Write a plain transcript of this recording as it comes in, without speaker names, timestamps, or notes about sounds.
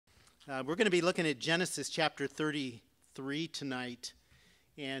We're going to be looking at Genesis chapter 33 tonight,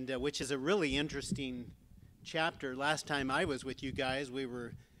 and which is a really interesting chapter. Last time I was with you guys, we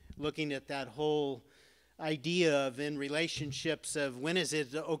were looking at that whole idea of in relationships of when is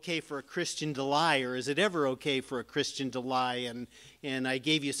it okay for a Christian to lie, or is it ever okay for a Christian to lie? And I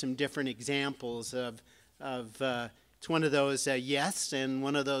gave you some different examples of it's one of those yes and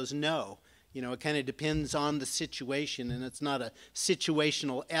one of those no. You know, it kind of depends on the situation, and it's not a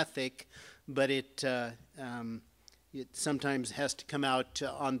situational ethic, but it sometimes has to come out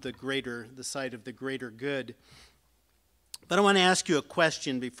on the side of the greater good. But I want to ask you a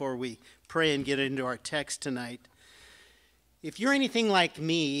question before we pray and get into our text tonight. If you're anything like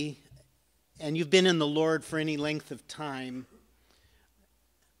me, and you've been in the Lord for any length of time,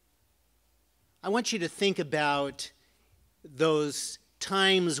 I want you to think about those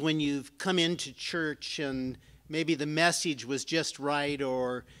times when you've come into church and maybe the message was just right,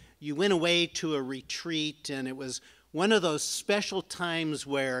 or you went away to a retreat and it was one of those special times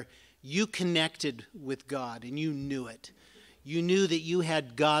where you connected with God and you knew it. You knew that you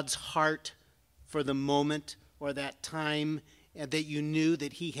had God's heart for the moment or that time, and that you knew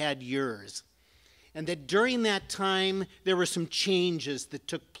that He had yours. And that during that time there were some changes that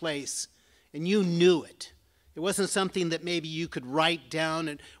took place and you knew it. It wasn't something that maybe you could write down.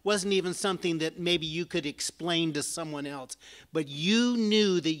 It wasn't even something that maybe you could explain to someone else. But you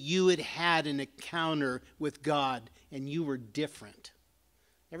knew that you had had an encounter with God and you were different.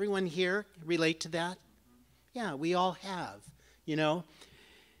 Everyone here relate to that? Yeah, we all have, you know.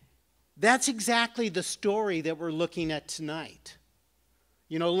 That's exactly the story that we're looking at tonight.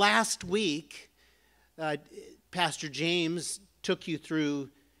 You know, last week, Pastor James took you through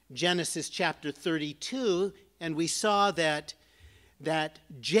Genesis chapter 32, and we saw that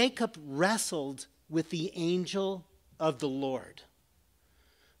Jacob wrestled with the angel of the Lord.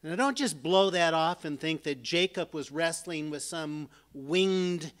 Now, don't just blow that off and think that Jacob was wrestling with some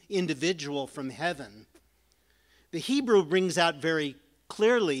winged individual from heaven. The Hebrew brings out very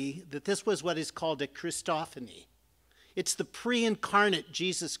clearly that this was what is called a Christophany. It's the pre-incarnate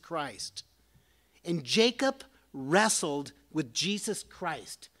Jesus Christ. And Jacob wrestled with Jesus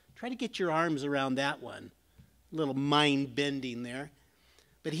Christ. Try to get your arms around that one. A little mind bending there.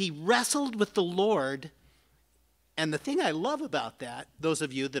 But he wrestled with the Lord. And the thing I love about that, those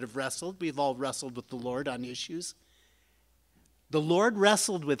of you that have wrestled, we've all wrestled with the Lord on issues. The Lord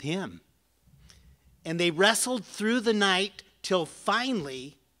wrestled with him. And they wrestled through the night till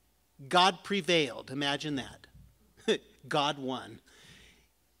finally God prevailed. Imagine that. God won.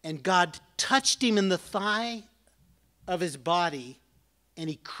 And God touched him in the thigh of his body, and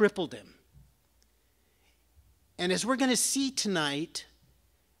he crippled him. And as we're going to see tonight,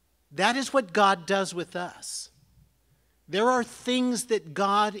 that is what God does with us. There are things that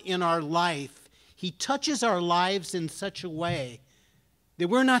God in our life, He touches our lives in such a way that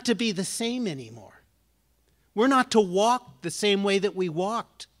we're not to be the same anymore. We're not to walk the same way that we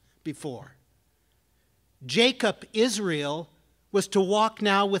walked before. Jacob, Israel, was to walk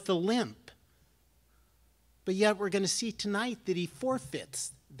now with a limp. But yet we're going to see tonight that he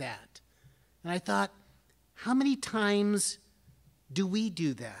forfeits that. And I thought, how many times do we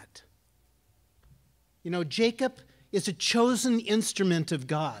do that? You know, Jacob is a chosen instrument of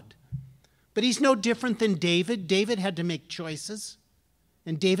God. But he's no different than David. David had to make choices.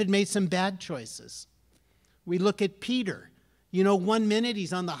 And David made some bad choices. We look at Peter. You know, one minute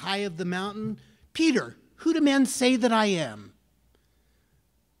he's on the high of the mountain. Peter, who do men say that I am?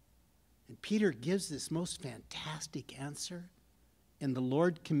 And Peter gives this most fantastic answer, and the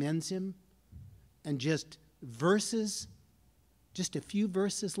Lord commends him. And just a few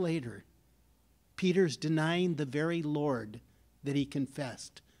verses later, Peter's denying the very Lord that he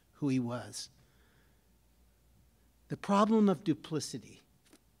confessed who he was. The problem of duplicity.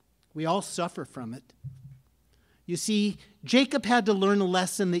 We all suffer from it. You see, Jacob had to learn a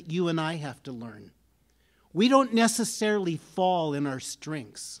lesson that you and I have to learn. We don't necessarily fall in our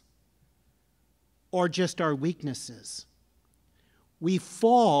strengths or just our weaknesses. We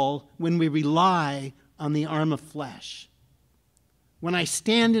fall when we rely on the arm of flesh. When I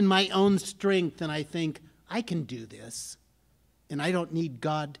stand in my own strength and I think, I can do this, and I don't need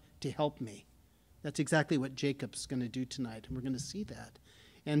God to help me. That's exactly what Jacob's going to do tonight, and we're going to see that.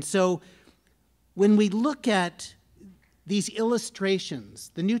 And so when we look at these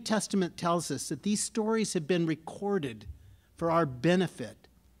illustrations, the New Testament tells us that these stories have been recorded for our benefit,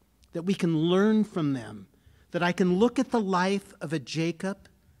 that we can learn from them, that I can look at the life of a Jacob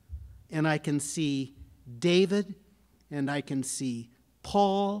and I can see David and I can see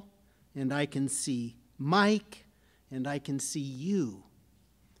Paul and I can see Mike and I can see you.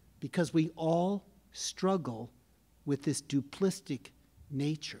 because we all struggle with this duplistic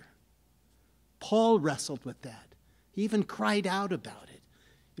nature. Paul wrestled with that. He even cried out about it.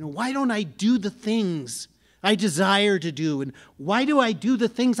 Why don't I do the things I desire to do? And why do I do the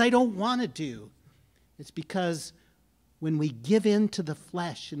things I don't want to do? It's because when we give in to the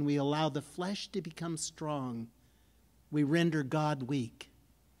flesh and we allow the flesh to become strong, we render God weak.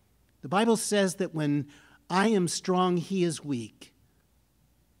 The Bible says that when I am strong, he is weak.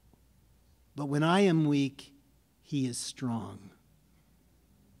 But when I am weak, he is strong.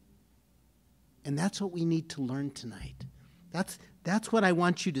 And that's what we need to learn tonight. That's what I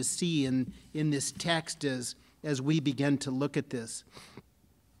want you to see in this text as we begin to look at this.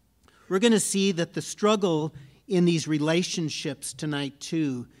 We're going to see that the struggle in these relationships tonight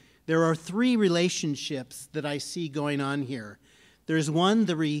too, there are three relationships that I see going on here. There's one,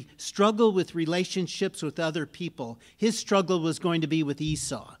 the struggle with relationships with other people. His struggle was going to be with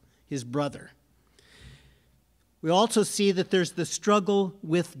Esau, his brother. We also see that there's the struggle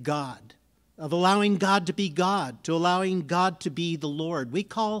with God, of allowing God to be God, to allowing God to be the Lord. We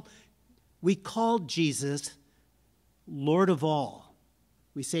call Jesus Lord of all.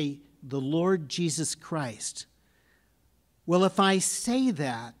 We say the Lord Jesus Christ. Well, if I say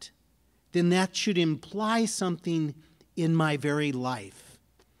that, then that should imply something in my very life.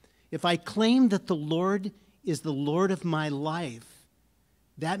 If I claim that the Lord is the Lord of my life,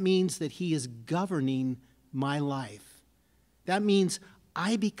 that means that he is governing my life. That means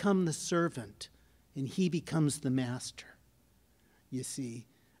I become the servant and he becomes the master. You see,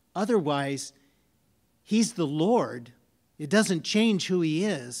 otherwise, he's the Lord. It doesn't change who he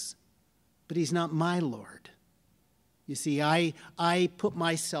is, but he's not my Lord. You see, I put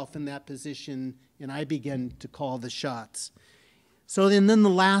myself in that position and I begin to call the shots. So then the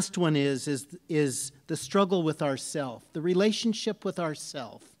last one is the struggle with ourself, the relationship with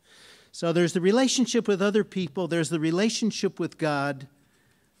ourself. So there's the relationship with other people, there's the relationship with God,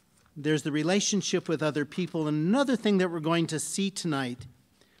 there's the relationship with other people. And another thing that we're going to see tonight,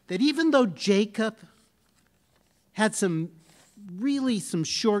 that even though Jacob had some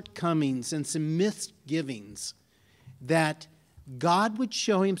shortcomings and some misgivings, that God would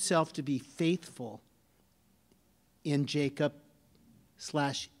show himself to be faithful in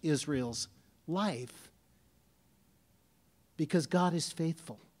Jacob/Israel's life, because God is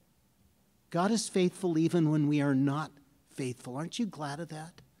faithful. God is faithful even when we are not faithful. Aren't you glad of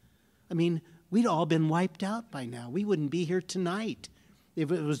that? I mean, we'd all been wiped out by now. We wouldn't be here tonight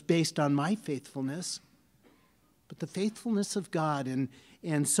if it was based on my faithfulness. But the faithfulness of God.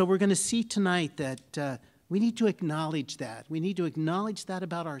 And so we're going to see tonight that we need to acknowledge that. We need to acknowledge that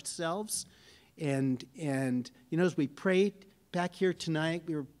about ourselves. And as we prayed back here tonight,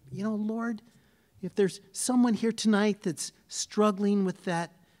 we were, Lord, if there's someone here tonight that's struggling with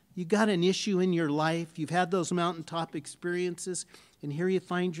that, you got an issue in your life, you've had those mountaintop experiences, and here you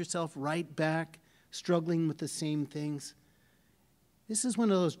find yourself right back struggling with the same things. This is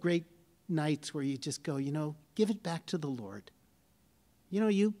one of those great nights where you just go, give it back to the Lord.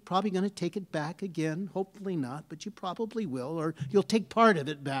 You're probably going to take it back again. Hopefully not, but you probably will, or you'll take part of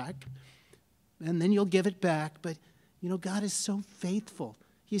it back, and then you'll give it back. But, God is so faithful.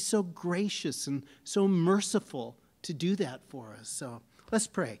 He's so gracious and so merciful to do that for us. So let's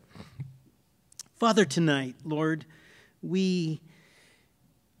pray. Father, tonight, Lord, we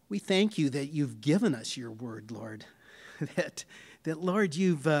thank you that you've given us your word, Lord. That Lord,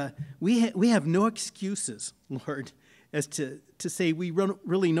 we have no excuses, Lord, as to say we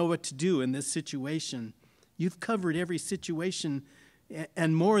really know what to do in this situation. You've covered every situation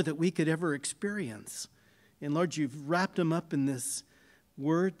and more that we could ever experience. And Lord, you've wrapped them up in this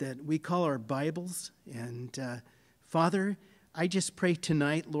word that we call our Bibles. And Father, I just pray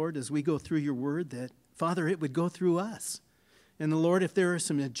tonight, Lord, as we go through your word, that, Father, it would go through us. And Lord, if there are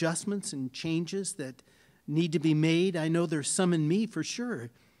some adjustments and changes that need to be made, I know there's some in me for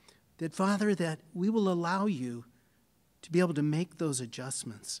sure, that, Father, that we will allow you to be able to make those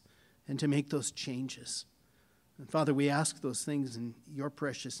adjustments and to make those changes. And Father, we ask those things in your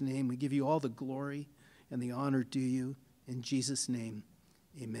precious name. We give you all the glory and the honor due you. In Jesus' name,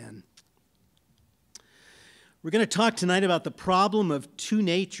 amen. We're going to talk tonight about the problem of two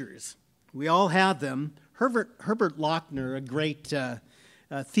natures. We all have them. Herbert Lochner, a great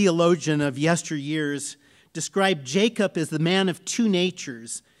theologian of yesteryears, described Jacob as the man of two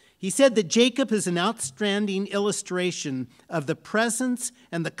natures. He said that Jacob is an outstanding illustration of the presence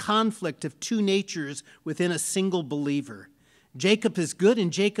and the conflict of two natures within a single believer. Jacob is good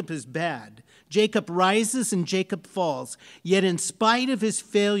and Jacob is bad. Jacob rises and Jacob falls. Yet in spite of his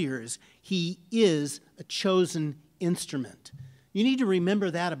failures, he is a chosen instrument. You need to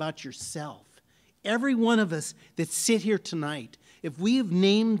remember that about yourself. Every one of us that sit here tonight, if we have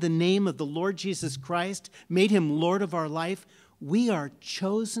named the name of the Lord Jesus Christ, made him Lord of our life, we are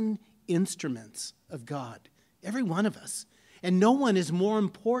chosen instruments of God. Every one of us. And no one is more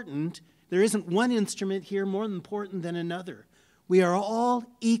important. There isn't one instrument here more important than another. We are all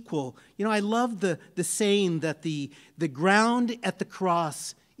equal. You know, I love the saying that the ground at the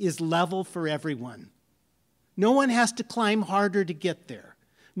cross is level for everyone. No one has to climb harder to get there.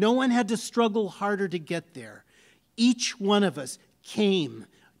 No one had to struggle harder to get there. Each one of us came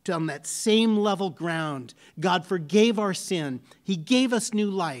on that same level ground. God forgave our sin. He gave us new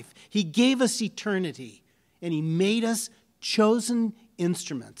life. He gave us eternity. And he made us chosen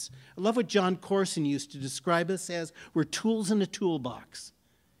instruments. I love what John Corson used to describe us as. We're tools in a toolbox.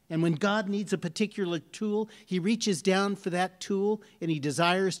 And when God needs a particular tool, he reaches down for that tool and he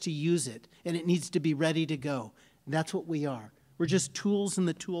desires to use it. And it needs to be ready to go. And that's what we are. We're just tools in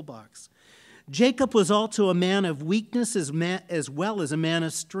the toolbox. Jacob was also a man of weakness as well as a man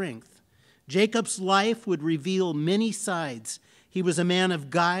of strength. Jacob's life would reveal many sides. He was a man of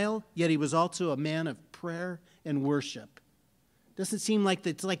guile, yet he was also a man of prayer and worship. Doesn't seem like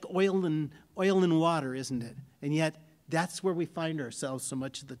it's like oil and water, isn't it? And yet that's where we find ourselves so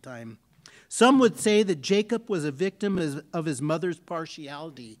much of the time. Some would say that Jacob was a victim of his mother's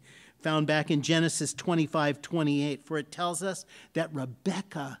partiality, found back in Genesis 25:28, for it tells us that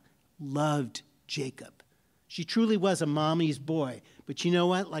Rebekah loved Jacob. She truly was a mommy's boy. But you know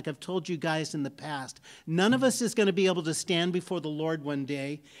what? Like I've told you guys in the past, none of us is going to be able to stand before the Lord one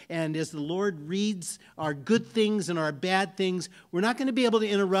day, and as the Lord reads our good things and our bad things, we're not going to be able to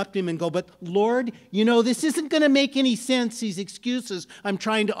interrupt him and go, but Lord, you know, this isn't going to make any sense, these excuses I'm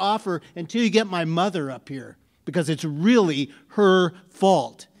trying to offer, until you get my mother up here, because it's really her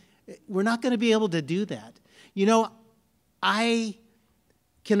fault. We're not going to be able to do that. You know, I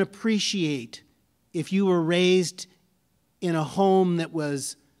can appreciate if you were raised in a home that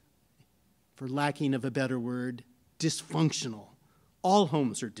was, for lacking of a better word, dysfunctional. All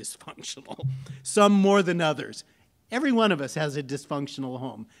homes are dysfunctional, some more than others. Every one of us has a dysfunctional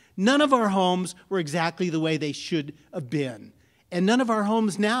home. None of our homes were exactly the way they should have been. And none of our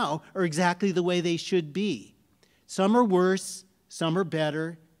homes now are exactly the way they should be. Some are worse, some are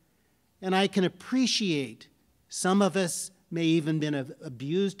better. And I can appreciate some of us may even been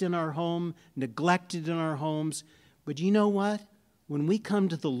abused in our home, neglected in our homes. But you know what? When we come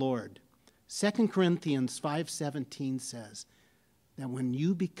to the Lord, 2 Corinthians 5:17 says that when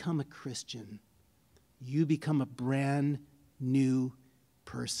you become a Christian, you become a brand new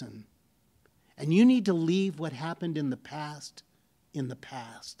person. And you need to leave what happened in the past in the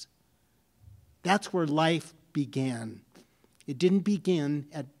past. That's where life began. It didn't begin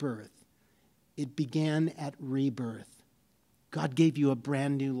at birth. It began at rebirth. God gave you a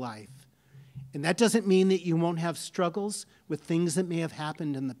brand new life. And that doesn't mean that you won't have struggles with things that may have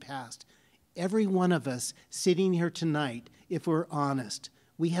happened in the past. Every one of us sitting here tonight, if we're honest,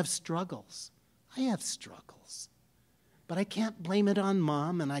 we have struggles. I have struggles. But I can't blame it on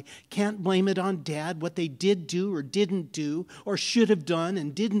mom, and I can't blame it on dad, what they did do or didn't do or should have done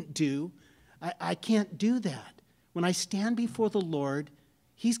and didn't do. I can't do that. When I stand before the Lord,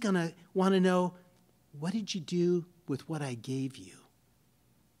 he's going to want to know, what did you do with what I gave you?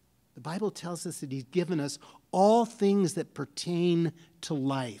 The Bible tells us that he's given us all things that pertain to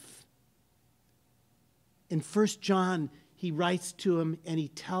life. In 1 John, he writes to them and he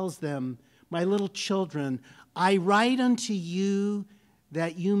tells them, my little children, I write unto you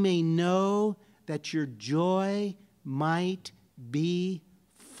that you may know that your joy might be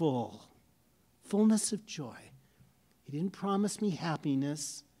full. Fullness of joy. He didn't promise me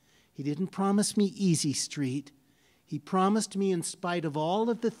happiness. He didn't promise me easy street. He promised me, in spite of all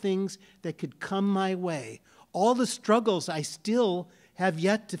of the things that could come my way, all the struggles I still have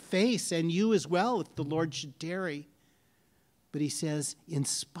yet to face, and you as well, if the Lord should tarry. But he says, in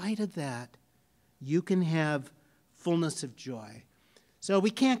spite of that, you can have fullness of joy. So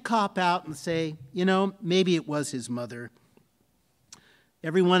we can't cop out and say, you know, maybe it was his mother.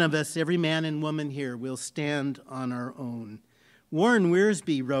 Every one of us, every man and woman here, will stand on our own. Warren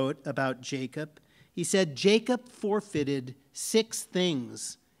Wiersbe wrote about Jacob. He said, Jacob forfeited 6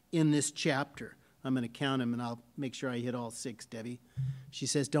 things in this chapter. I'm going to count them, and I'll make sure I hit all 6, Debbie. She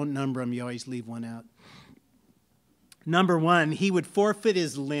says, don't number them. You always leave one out. Number 1, he would forfeit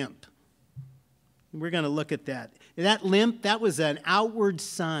his limp. We're going to look at that. That limp, that was an outward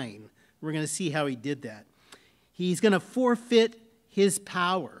sign. We're going to see how he did that. He's going to forfeit his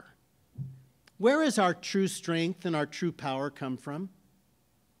power. Where is our true strength and our true power come from?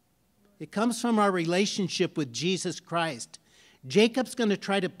 It comes from our relationship with Jesus Christ. Jacob's going to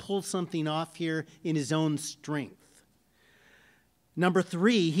try to pull something off here in his own strength. Number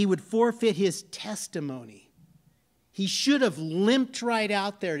 3, he would forfeit his testimony. He should have limped right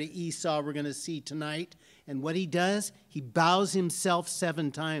out there to Esau, we're going to see tonight. And what he does, he bows himself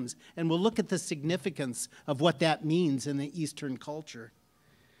 7 times. And we'll look at the significance of what that means in the Eastern culture.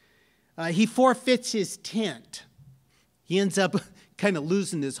 He forfeits his tent. He ends up kind of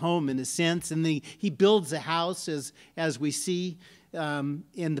losing his home in a sense. And then he builds a house, as we see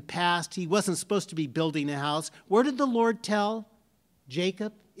in the past. He wasn't supposed to be building a house. Where did the Lord tell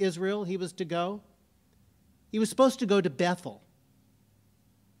Jacob, Israel, he was to go? He was supposed to go to Bethel,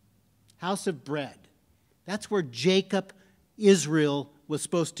 house of bread. That's where Jacob, Israel, was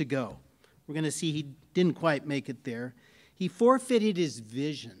supposed to go. We're going to see he didn't quite make it there. He forfeited his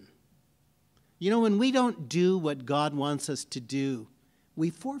vision. You know, when we don't do what God wants us to do, we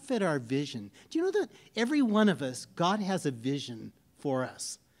forfeit our vision. Do you know that every one of us, God has a vision for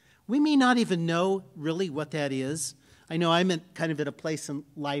us? We may not even know really what that is. I know I'm kind of at a place in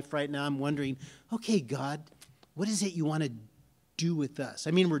life right now. I'm wondering, okay, God, what is it you want to do with us?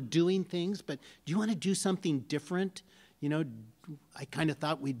 I mean, we're doing things, but do you want to do something different? You know, I kind of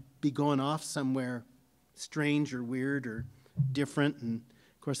thought we'd be going off somewhere strange or weird or different. And,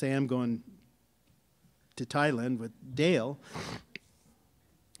 of course, I am going to Thailand with Dale.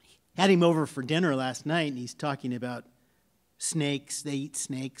 Had him over for dinner last night, and he's talking about snakes. They eat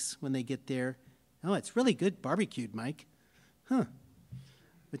snakes when they get there. Oh, it's really good barbecued, Mike. Huh.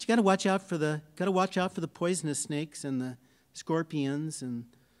 But you got to watch out for the poisonous snakes and the scorpions and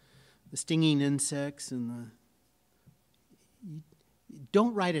the stinging insects and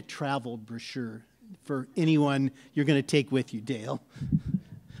don't write a travel brochure for anyone you're going to take with you, Dale.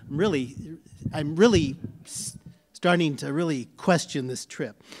 I'm really starting to really question this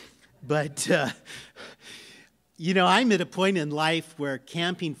trip. But, you know, I'm at a point in life where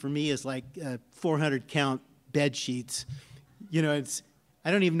camping for me is like 400 count bed sheets. You know,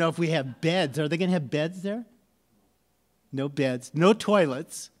 I don't even know if we have beds. Are they going to have beds there? No beds, no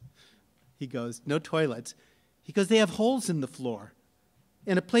toilets. He goes, no toilets. He goes, they have holes in the floor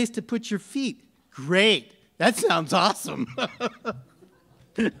and a place to put your feet. Great. That sounds awesome.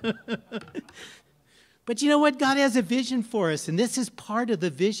 But you know what? God has a vision for us, and this is part of the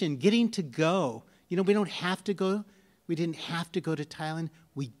vision, getting to go. You know, we don't have to go. We didn't have to go to Thailand.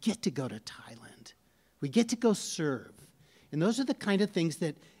 We get to go to Thailand. We get to go serve. And those are the kind of things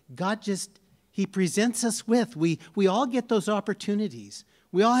that God He presents us with. We all get those opportunities.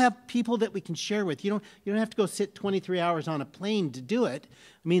 We all have people that we can share with. You don't have to go sit 23 hours on a plane to do it.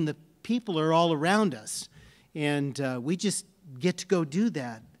 I mean, the people are all around us, and we just get to go do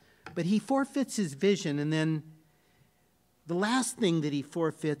that. But he forfeits his vision, and then the last thing that he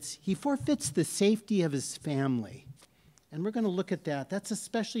forfeits the safety of his family. And we're going to look at that. That's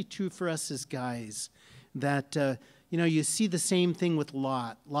especially true for us as guys, that, you see the same thing with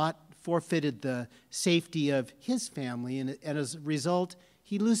Lot. Lot forfeited the safety of his family, and as a result,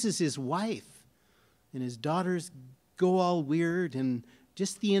 he loses his wife, and his daughters go all weird, and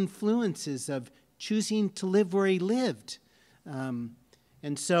just the influences of choosing to live where he lived.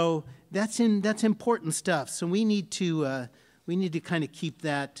 And so that's important stuff. So we need to kind of keep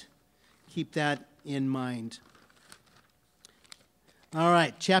that in mind. All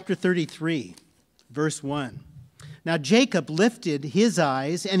right, chapter 33, verse 1. Now Jacob lifted his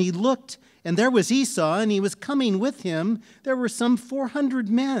eyes, and he looked, and there was Esau, and he was coming with him. There were some 400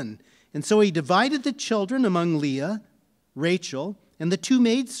 men. And so he divided the children among Leah, Rachel, and the 2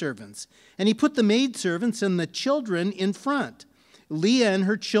 maidservants. And he put the maidservants and the children in front, Leah and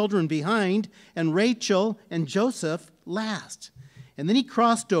her children behind, and Rachel and Joseph last. And then he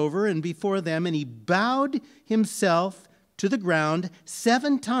crossed over and before them, and he bowed himself to the ground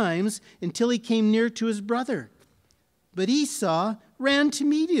 7 times until he came near to his brother. But Esau ran to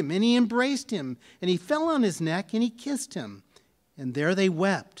meet him, and he embraced him, and he fell on his neck, and he kissed him. And there they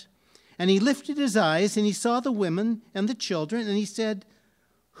wept. And he lifted his eyes, and he saw the women and the children, and he said,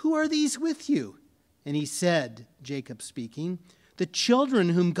 "Who are these with you?" And he said, Jacob speaking, "The children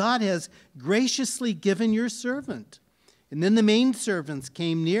whom God has graciously given your servant." And then the maidservants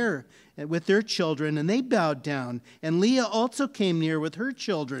came near with their children, and they bowed down. And Leah also came near with her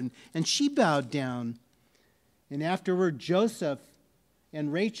children, and she bowed down. And afterward Joseph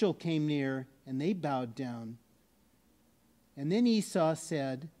and Rachel came near, and they bowed down. And then Esau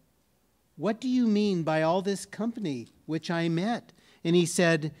said, "What do you mean by all this company which I met?" And he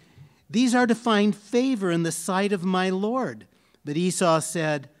said, "These are to find favor in the sight of my Lord." But Esau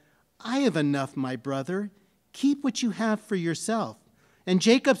said, "I have enough, my brother. Keep what you have for yourself. And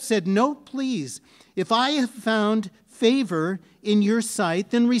Jacob said, "No, please. If I have found favor in your sight,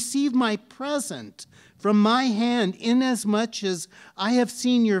 then receive my present from my hand, inasmuch as I have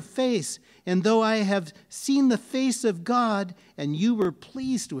seen your face, and though I have seen the face of God, and you were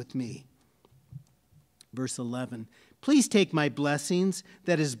pleased with me." Verse 11, "Please take my blessings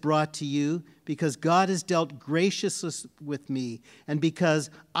that is brought to you, because God has dealt graciously with me, and because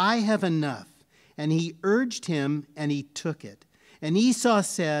I have enough." And he urged him, and he took it. And Esau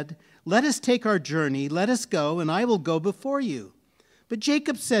said, "Let us take our journey, let us go, and I will go before you." But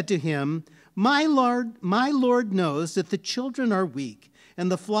Jacob said to him, my Lord knows that the children are weak, and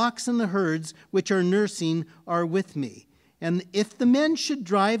the flocks and the herds which are nursing are with me. And if the men should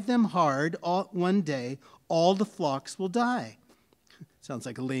drive them hard one day, all the flocks will die." Sounds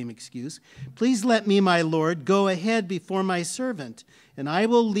like a lame excuse. "Please let me, my lord, go ahead before my servant, and I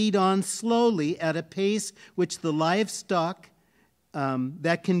will lead on slowly at a pace which the livestock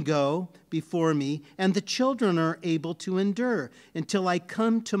that can go before me, and the children are able to endure, until I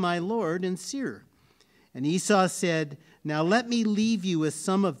come to my lord in Seir." And Esau said, "Now let me leave you with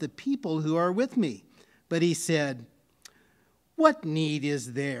some of the people who are with me." But he said, "What need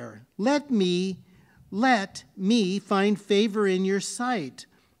is there? Let me find favor in your sight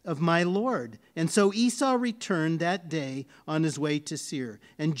of my lord." And so Esau returned that day on his way to Seir.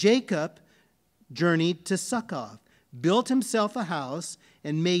 And Jacob journeyed to Succoth, built himself a house,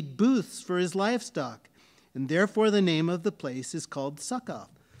 and made booths for his livestock. And therefore the name of the place is called Succoth.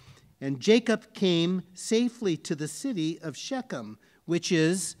 And Jacob came safely to the city of Shechem, which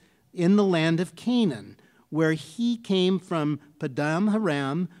is in the land of Canaan, where he came from Padam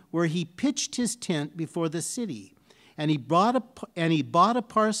Haram, where he pitched his tent before the city. And he bought a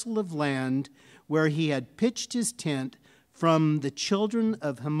parcel of land where he had pitched his tent from the children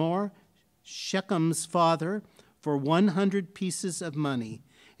of Hamor, Shechem's father, for 100 pieces of money.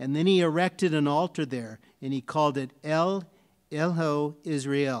 And then he erected an altar there, and he called it Elho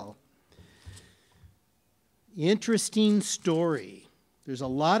Israel. Interesting story. There's a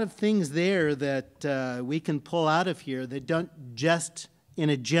lot of things there that we can pull out of here that don't just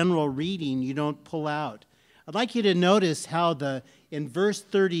in a general reading, you don't pull out. I'd like you to notice how in verse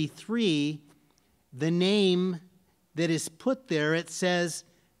 33, the name that is put there, it says,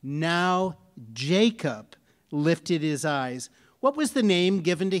 "Now Jacob lifted his eyes." What was the name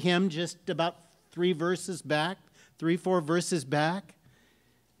given to him just about 4 verses back?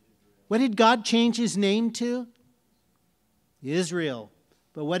 What did God change his name to? Israel.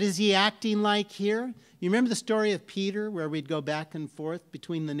 But what is he acting like here? You remember the story of Peter where we'd go back and forth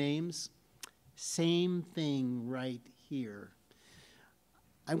between the names? Same thing right here.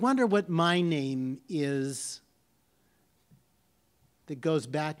 I wonder what my name is that goes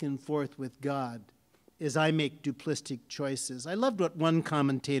back and forth with God as I make duplistic choices. I loved what one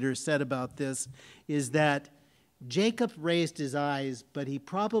commentator said about this, is that Jacob raised his eyes, but he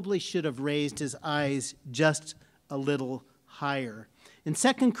probably should have raised his eyes just a little higher. In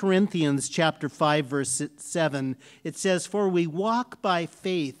 2 Corinthians chapter 5, verse 7, it says, "For we walk by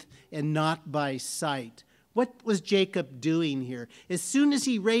faith and not by sight." What was Jacob doing here? As soon as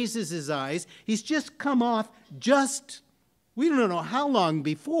he raises his eyes, he's just come off we don't know how long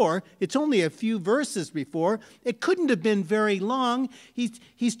before. It's only a few verses before. It couldn't have been very long.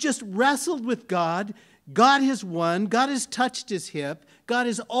 He's just wrestled with God. God has won. God has touched his hip. God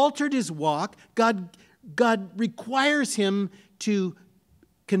has altered his walk. God requires him to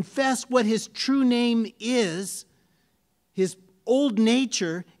confess what his true name is, his old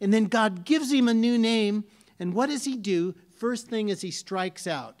nature, and then God gives him a new name. And what does he do? First thing is he strikes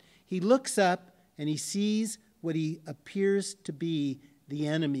out. He looks up and he sees what he appears to be the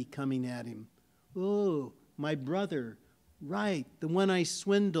enemy coming at him. "Oh, my brother, right, the one I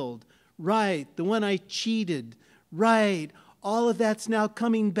swindled, right, the one I cheated, right, all of that's now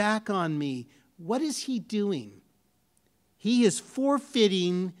coming back on me." What is he doing? He is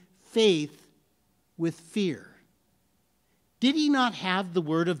forfeiting faith with fear. Did he not have the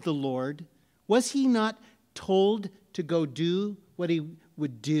word of the Lord? Was he not told to go do what he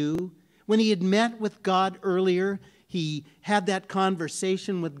would do? When he had met with God earlier, he had that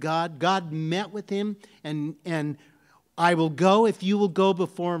conversation with God. God met with him, and "I will go if you will go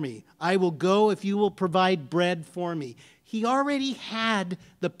before me. I will go if you will provide bread for me." He already had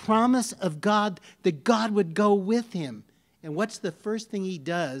the promise of God that God would go with him. And what's the first thing he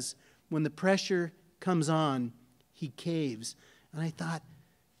does when the pressure comes on? He caves. And I thought,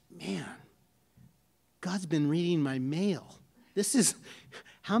 man, God's been reading my mail. This is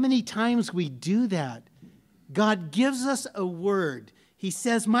how many times we do that. God gives us a word. He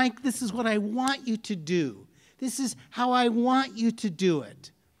says, "Mike, this is what I want you to do. This is how I want you to do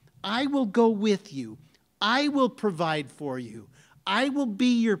it. I will go with you. I will provide for you. I will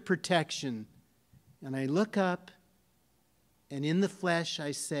be your protection. And I look up, and in the flesh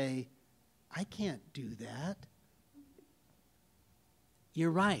I say, I can't do that.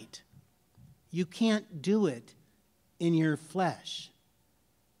 You're right. You can't do it in your flesh.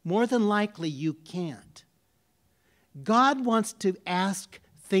 More than likely, you can't. God wants to ask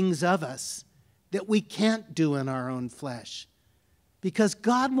things of us that we can't do in our own flesh, because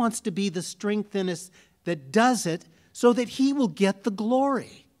God wants to be the strength in us that does it so that he will get the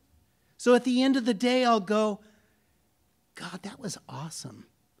glory. So at the end of the day, I'll go, God, that was awesome.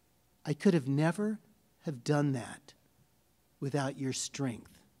 I could have never have done that without your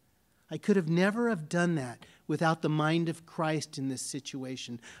strength. I could have never have done that without the mind of Christ in this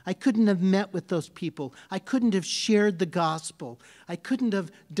situation. I couldn't have met with those people. I couldn't have shared the gospel. I couldn't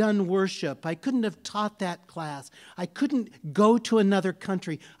have done worship. I couldn't have taught that class. I couldn't go to another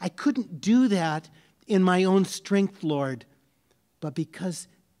country. I couldn't do that in my own strength, Lord. But because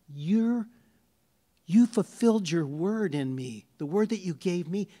you fulfilled your word in me, the word that you gave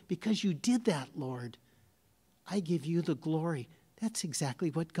me, because you did that, Lord, I give you the glory. That's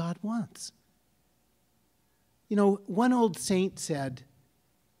exactly what God wants. You know, one old saint said,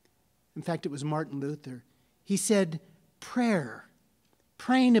 in fact, it was Martin Luther, he said,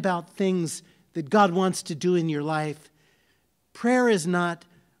 praying about things that God wants to do in your life, prayer is not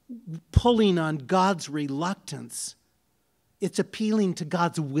pulling on God's reluctance. It's appealing to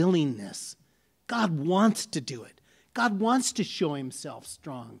God's willingness. God wants to do it. God wants to show himself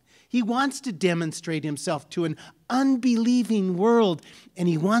strong. He wants to demonstrate himself to an unbelieving world, and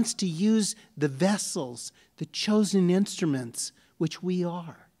he wants to use the vessels, the chosen instruments, which we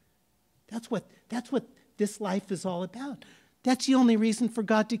are. That's what this life is all about. That's the only reason for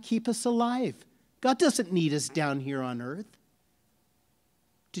God to keep us alive. God doesn't need us down here on earth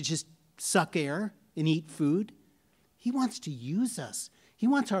to just suck air and eat food. He wants to use us. He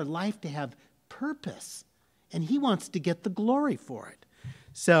wants our life to have purpose, and he wants to get the glory for it.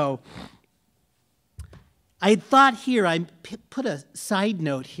 So I thought here, I put a side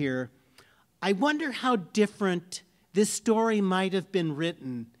note here. I wonder how different this story might have been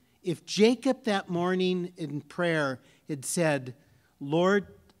written if Jacob that morning in prayer had said, Lord,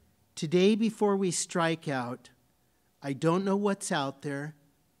 today before we strike out, I don't know what's out there,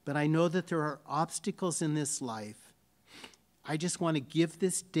 but I know that there are obstacles in this life. I just want to give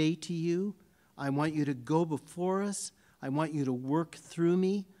this day to you. I want you to go before us. I want you to work through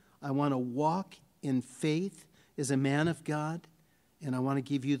me. I want to walk in faith as a man of God, and I want to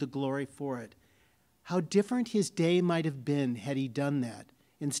give you the glory for it. How different his day might have been had he done that,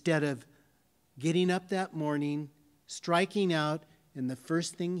 instead of getting up that morning, striking out, and the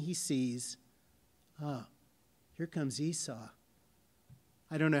first thing he sees, here comes Esau.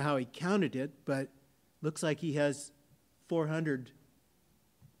 I don't know how he counted it, but looks like he has 400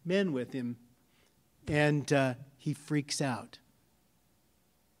 men with him. And he freaks out.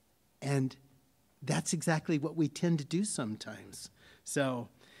 And that's exactly what we tend to do sometimes. So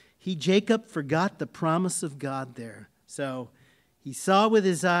Jacob forgot the promise of God there. So he saw with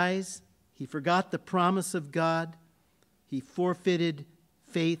his eyes, he forgot the promise of God, he forfeited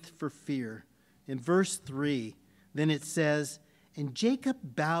faith for fear. In verse 3, then it says, and Jacob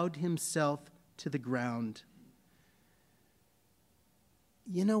bowed himself to the ground.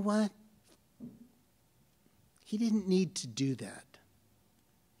 You know what? He didn't need to do that.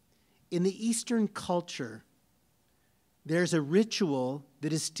 In the Eastern culture, there's a ritual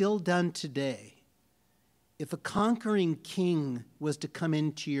that is still done today. If a conquering king was to come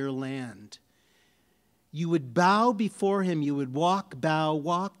into your land, you would bow before him. You would walk, bow,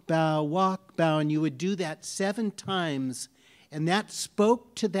 walk, bow, walk, bow, and you would do that 7 times. And that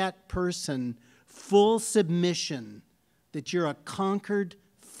spoke to that person full submission that you're a conquered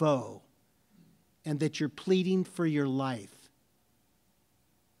foe and that you're pleading for your life.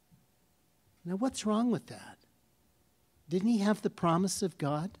 Now, what's wrong with that? Didn't he have the promise of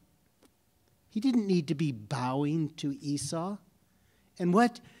God? He didn't need to be bowing to Esau. And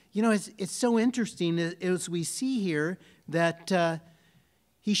it's so interesting as we see here that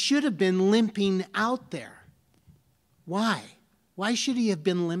he should have been limping out there. Why? Why should he have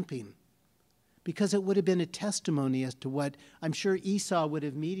been limping? Because it would have been a testimony as to what I'm sure Esau would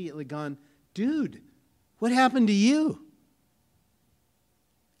have immediately gone, dude, what happened to you?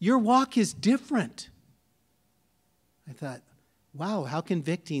 Your walk is different. I thought, wow, how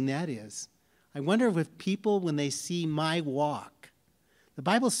convicting that is. I wonder if people, when they see my walk, the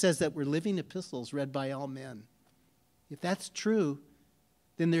Bible says that we're living epistles read by all men. If that's true,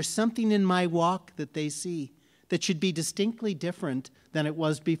 then there's something in my walk that they see. that should be distinctly different than it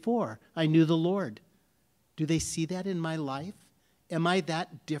was before. I knew the Lord. Do they see that in my life? Am I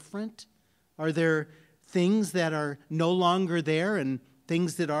that different? Are there things that are no longer there and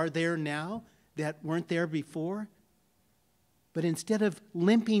things that are there now that weren't there before? But instead of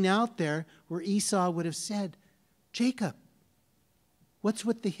limping out there where Esau would have said, Jacob, what's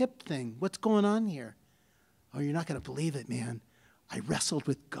with the hip thing? What's going on here? Oh, you're not going to believe it, man. I wrestled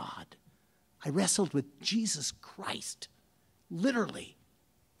with God. I wrestled with Jesus Christ, literally,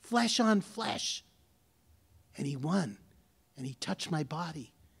 flesh on flesh. And he won, and he touched my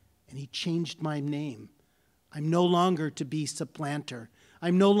body, and he changed my name. I'm no longer to be supplanter.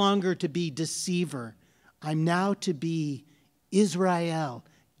 I'm no longer to be deceiver. I'm now to be Israel,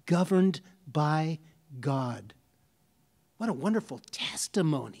 governed by God. What a wonderful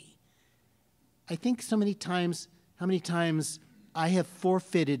testimony. I think how many times I have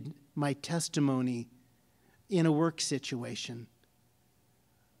forfeited my testimony in a work situation.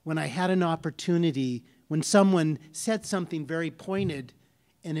 When I had an opportunity, when someone said something very pointed,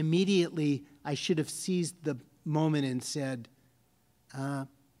 and immediately I should have seized the moment and said,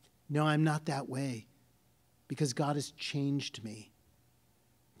 no, I'm not that way, because God has changed me.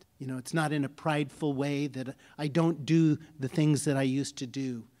 You know, it's not in a prideful way that I don't do the things that I used to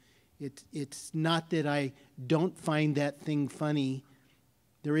do. It's not that I don't find that thing funny.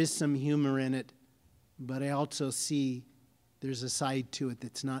 There is some humor in it, but I also see there's a side to it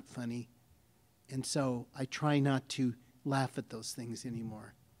that's not funny. And so I try not to laugh at those things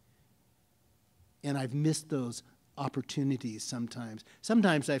anymore. And I've missed those opportunities sometimes.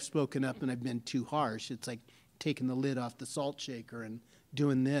 Sometimes I've spoken up and I've been too harsh. It's like taking the lid off the salt shaker and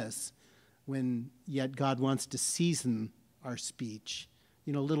doing this, when yet God wants to season our speech,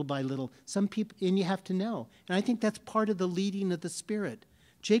 you know, little by little. Some people, and you have to know. And I think that's part of the leading of the Spirit.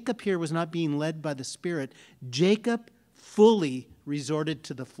 Jacob here was not being led by the Spirit. Jacob fully resorted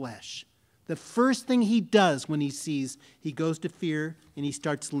to the flesh. The first thing he does when he sees, he goes to fear and he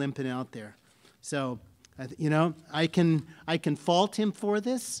starts limping out there. So, you know, I can fault him for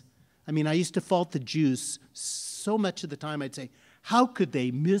this. I mean, I used to fault the Jews so much of the time. I'd say, how could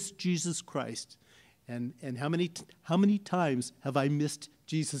they miss Jesus Christ? And how many times have I missed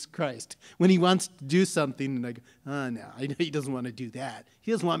Jesus Christ when he wants to do something and I go, oh, no, I know he doesn't want to do that.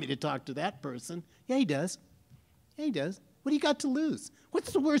 He doesn't want me to talk to that person. Yeah, he does. Yeah, he does. What do you got to lose?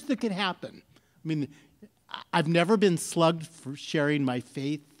 What's the worst that could happen? I mean, I've never been slugged for sharing my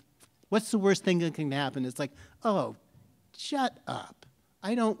faith. What's the worst thing that can happen? It's like, oh, shut up.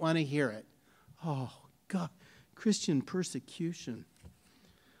 I don't want to hear it. Oh, God, Christian persecution.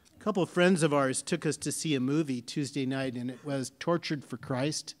 A couple of friends of ours took us to see a movie Tuesday night, and it was Tortured for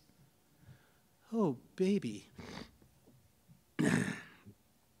Christ. Oh, baby.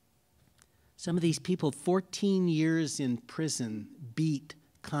 Some of these people, 14 years in prison, beat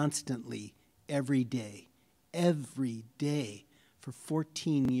constantly every day for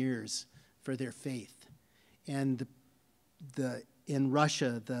 14 years for their faith. And in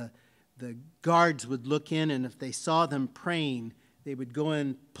Russia, the guards would look in, and if they saw them praying, they would go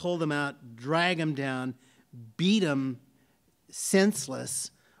in, pull them out, drag them down, beat them senseless,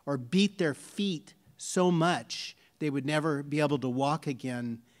 or beat their feet so much they would never be able to walk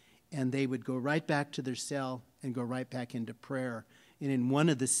again, and they would go right back to their cell and go right back into prayer. And in one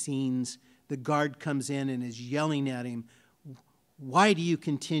of the scenes, the guard comes in and is yelling at him, why do you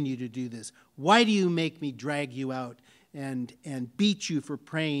continue to do this? Why do you make me drag you out and beat you for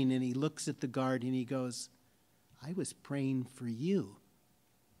praying? And he looks at the guard and he goes, I was praying for you.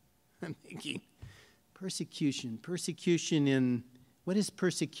 I'm thinking, persecution in, what is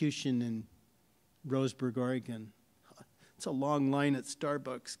persecution in Roseburg, Oregon? It's a long line at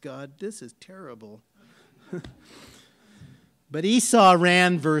Starbucks, God. This is terrible. But Esau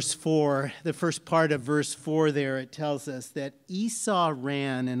ran, verse 4, the first part of verse 4 there, it tells us that Esau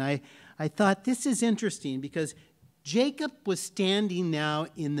ran. And I thought this is interesting because Jacob was standing now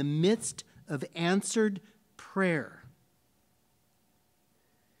in the midst of answered prayer.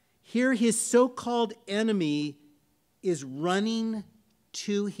 Here his so-called enemy is running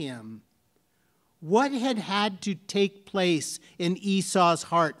to him. What had to take place in Esau's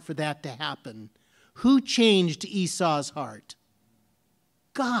heart for that to happen? Who changed Esau's heart?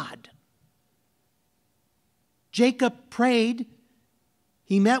 God. Jacob prayed.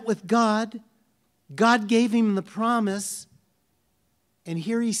 He met with God. God gave him the promise. And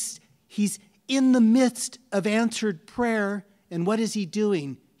here he's in the midst of answered prayer. And what is he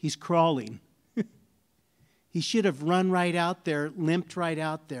doing? He's crawling. He should have run right out there, limped right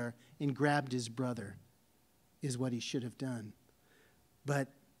out there, and grabbed his brother, is what he should have done. But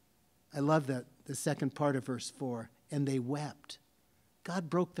I love that, the second part of verse 4. And they wept. God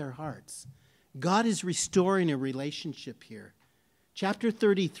broke their hearts. God is restoring a relationship here. Chapter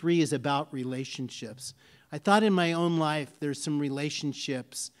 33 is about relationships. I thought in my own life there's some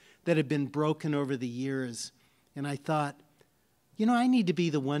relationships that have been broken over the years. And I thought, I need to be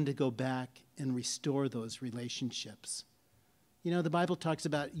the one to go back and restore those relationships. The Bible talks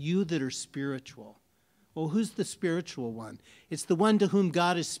about you that are spiritual. Well, who's the spiritual one? It's the one to whom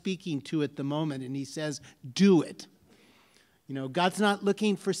God is speaking to at the moment, and he says, do it. God's not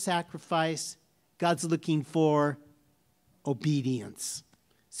looking for sacrifice. God's looking for obedience.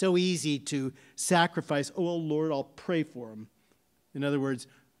 So easy to sacrifice. Oh, Lord, I'll pray for them. In other words,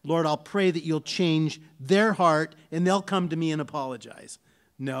 Lord, I'll pray that you'll change their heart and they'll come to me and apologize.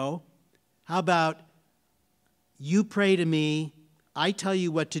 No. How about you pray to me, I tell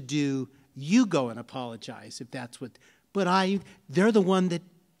you what to do, you go and apologize if that's what, but they're the one that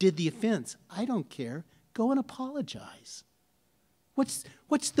did the offense. I don't care. Go and apologize.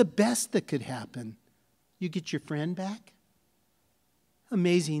 What's the best that could happen? You get your friend back?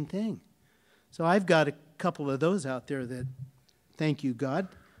 Amazing thing. So I've got a couple of those out there that, thank you, God,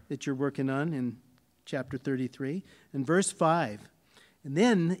 that you're working on in chapter 33. And verse 5, and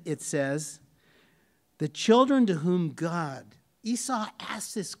then it says, the children to whom God, Esau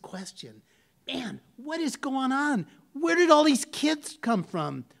asked this question, man, what is going on? Where did all these kids come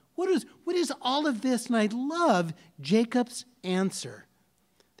from? What is all of this? And I love Jacob's answer.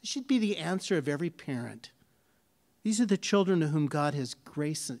 This should be the answer of every parent. These are the children to whom God has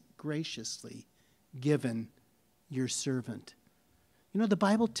graciously given your servant. The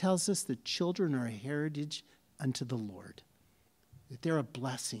Bible tells us that children are a heritage unto the Lord, that they're a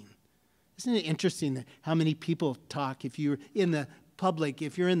blessing. Isn't it interesting that how many people talk, if you're in the public,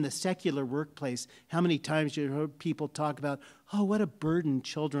 if you're in the secular workplace, how many times you heard people talk about, oh, what a burden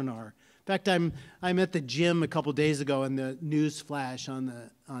children are. In fact, I'm at the gym a couple days ago, and the news flash on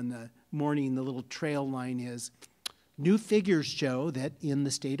the morning, the little trail line is, new figures show that in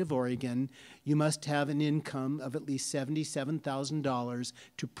the state of Oregon, you must have an income of at least $77,000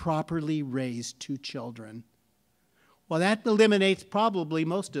 to properly raise 2 children. Well, that eliminates probably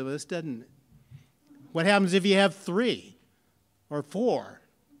most of us, doesn't it? What happens if you have 3 or 4?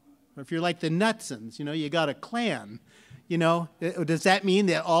 Or if you're like the Nutsons, you got a clan. Does that mean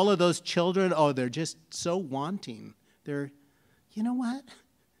that all of those children, they're just so wanting? You know what?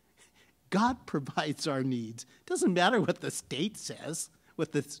 God provides our needs. It doesn't matter what the state says.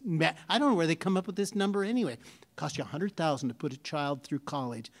 I don't know where they come up with this number anyway. It costs you $100,000 to put a child through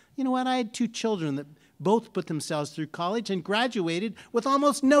college. You know what? I had 2 children that both put themselves through college and graduated with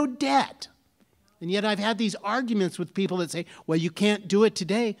almost no debt. And yet I've had these arguments with people that say, well, you can't do it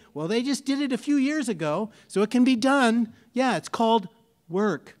today. Well, they just did it a few years ago, so it can be done. Yeah, it's called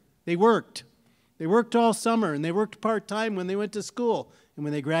work. They worked. They worked all summer, and they worked part-time when they went to school. And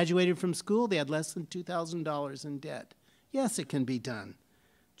when they graduated from school, they had less than $2,000 in debt. Yes, it can be done.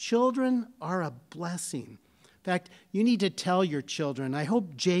 Children are a blessing. In fact, you need to tell your children. I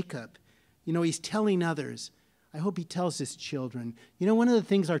hope Jacob, he's telling others. I hope he tells his children. One of the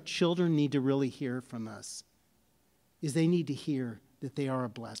things our children need to really hear from us is they need to hear that they are a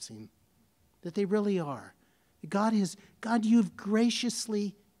blessing, that they really are. God, you've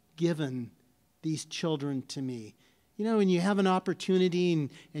graciously given these children to me. When you have an opportunity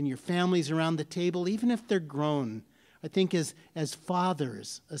and your family's around the table, even if they're grown, I think as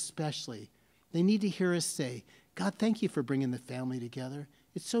fathers especially, they need to hear us say, God, thank you for bringing the family together.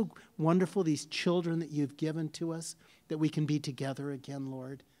 It's so wonderful, these children that you've given to us, that we can be together again,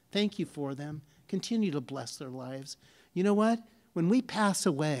 Lord. Thank you for them. Continue to bless their lives. You know what? When we pass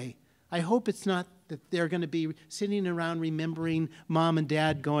away, I hope it's not that they're going to be sitting around remembering mom and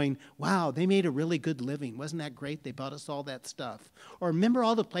dad going, wow, they made a really good living. Wasn't that great? They bought us all that stuff. Or remember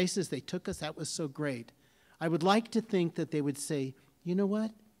all the places they took us? That was so great. I would like to think that they would say, you know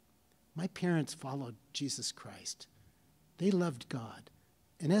what? My parents followed Jesus Christ. They loved God.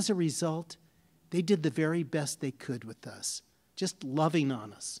 And as a result, they did the very best they could with us, just loving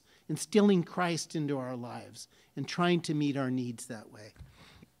on us, instilling Christ into our lives, and trying to meet our needs that way.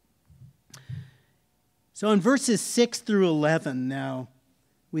 So in verses 6 through 11 now,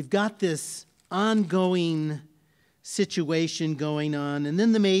 we've got this ongoing situation going on. And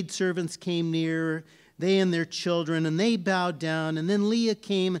then the maidservants came near, they and their children, and they bowed down. And then Leah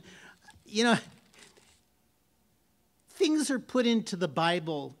came. Things are put into the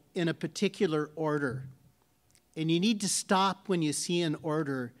Bible in a particular order. And you need to stop when you see an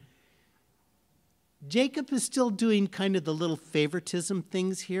order. Jacob is still doing kind of the little favoritism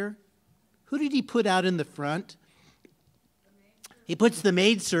things here. Who did he put out in the front? He puts the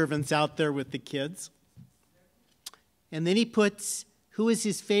maidservants out there with the kids. And then he puts, who is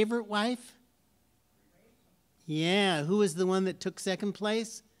his favorite wife? Yeah, who was the one that took second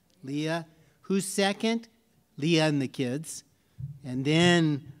place? Leah. Who's second? Leah and the kids. And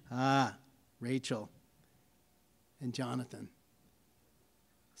then, Rachel and Jonathan.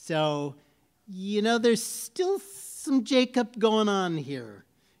 So, there's still some Jacob going on here.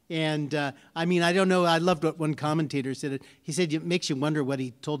 And, I don't know, I loved what one commentator said. He said it makes you wonder what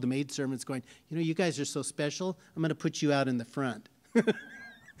he told the maidservants going, you guys are so special, I'm going to put you out in the front. Because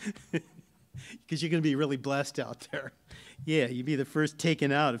you're going to be really blessed out there. Yeah, you'd be the first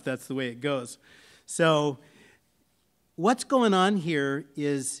taken out if that's the way it goes. So what's going on here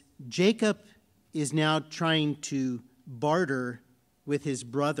is Jacob is now trying to barter with his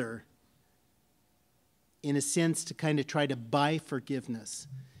brother, in a sense, to kind of try to buy forgiveness.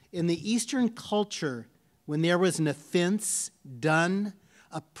 In the Eastern culture, when there was an offense done,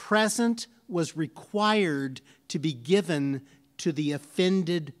 a present was required to be given to the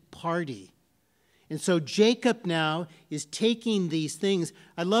offended party. And so Jacob now is taking these things.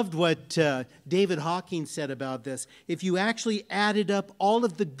 I loved what David Hawking said about this. If you actually added up all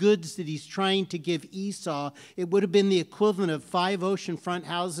of the goods that he's trying to give Esau, it would have been the equivalent of 5 oceanfront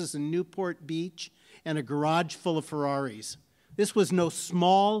houses in Newport Beach and a garage full of Ferraris. This was no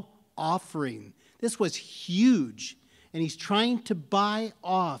small offering. This was huge. And he's trying to buy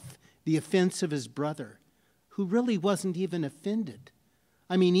off the offense of his brother, who really wasn't even offended.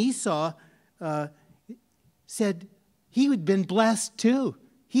 Esau said he had been blessed too.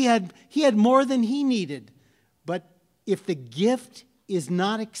 He had more than he needed. But if the gift is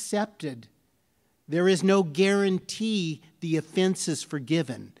not accepted, there is no guarantee the offense is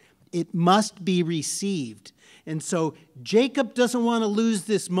forgiven. It must be received. And so Jacob doesn't want to lose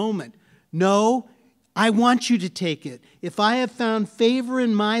this moment. No, I want you to take it. If I have found favor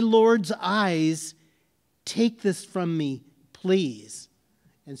in my Lord's eyes, take this from me, please.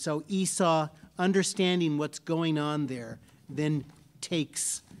 And so Esau, understanding what's going on there, then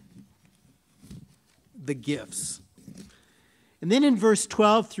takes the gifts. And then in verse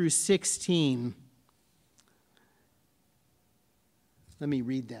 12 through 16, let me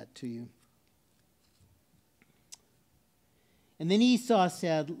read that to you. And then Esau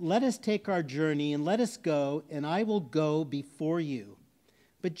said, "Let us take our journey, and let us go, and I will go before you."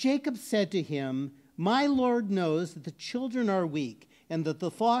 But Jacob said to him, "My Lord knows that the children are weak, and that the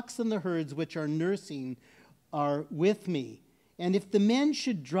flocks and the herds which are nursing are with me. And if the men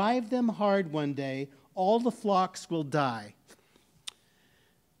should drive them hard one day, all the flocks will die."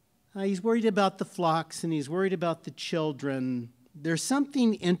 He's worried about the flocks, and he's worried about the children. There's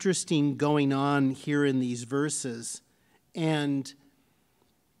something interesting going on here in these verses. And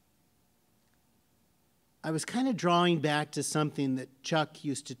I was kind of drawing back to something that Chuck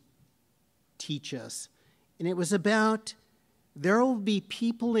used to teach us. And it was about there will be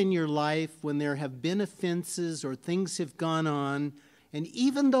people in your life when there have been offenses or things have gone on, and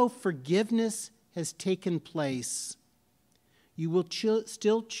even though forgiveness has taken place, you will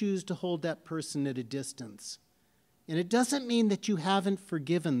still choose to hold that person at a distance. And it doesn't mean that you haven't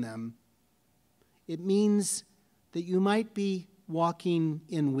forgiven them. It means that you might be walking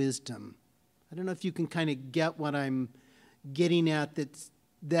in wisdom. I don't know if you can kind of get what I'm getting at,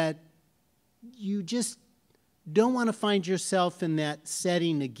 that you just don't want to find yourself in that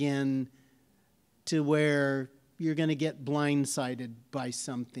setting again to where you're going to get blindsided by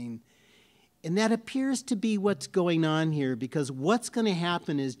something. And that appears to be what's going on here, because what's going to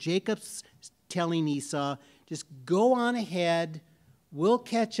happen is Jacob's telling Esau, just go on ahead, we'll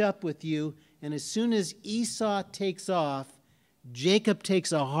catch up with you. And as soon as Esau takes off, Jacob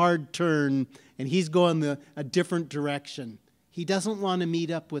takes a hard turn, and he's going a different direction. He doesn't want to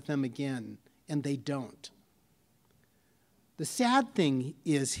meet up with them again, and they don't. The sad thing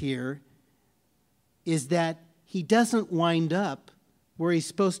is that he doesn't wind up where he's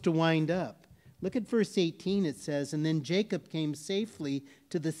supposed to wind up. Look at verse 18. It says, "And then Jacob came safely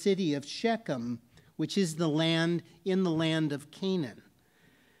to the city of Shechem, which is in the land of Canaan."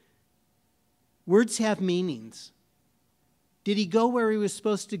 Words have meanings. Did he go where he was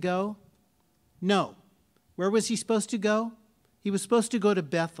supposed to go? No. Where was he supposed to go? He was supposed to go to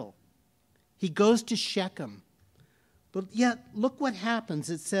Bethel. He goes to Shechem. But yet, look what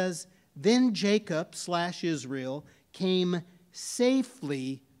happens. It says, "Then Jacob / Israel came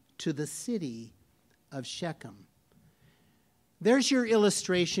safely to the city of Shechem." There's your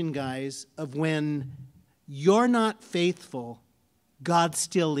illustration, guys, of when you're not faithful, God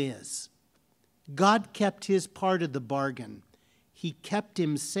still is. God kept his part of the bargain. He kept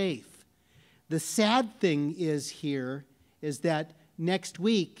him safe. The sad thing is that next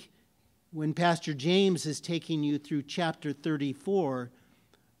week, when Pastor James is taking you through chapter 34,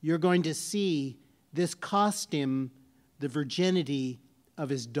 you're going to see this cost him the virginity of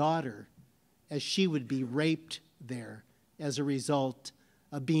his daughter, as she would be raped there as a result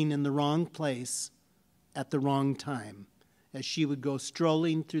of being in the wrong place at the wrong time, as she would go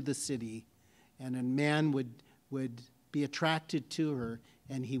strolling through the city, and a man would be attracted to her,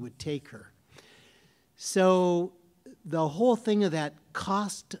 and he would take her. So the whole thing of that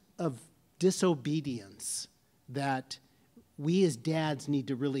cost of disobedience, that we as dads need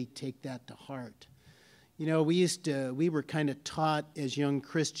to really take that to heart. You know, we were kind of taught as young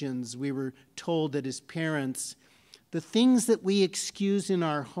Christians, we were told that as parents, the things that we excuse in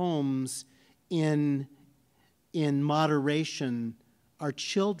our homes in moderation, our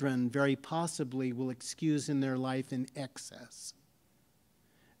children very possibly will excuse in their life in excess.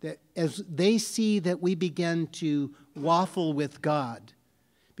 That as they see that we begin to waffle with God,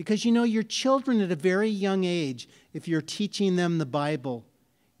 because you know, your children at a very young age, if you're teaching them the Bible,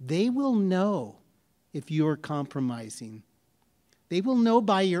 they will know if you're compromising. They will know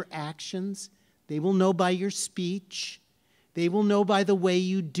by your actions. They will know by your speech. They will know by the way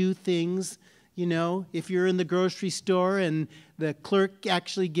you do things. You know, if you're in the grocery store and the clerk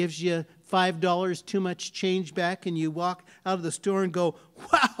actually gives you $5 too much change back, and you walk out of the store and go,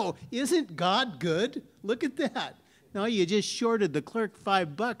 wow, isn't God good? Look at that. No, you just shorted the clerk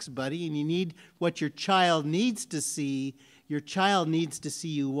 $5, buddy, and you need what your child needs to see. Your child needs to see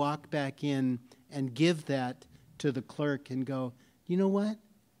you walk back in and give that to the clerk and go, you know what?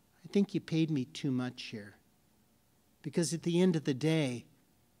 I think you paid me too much here. Because at the end of the day,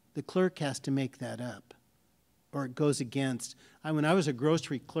 the clerk has to make that up, or it goes against. When I was a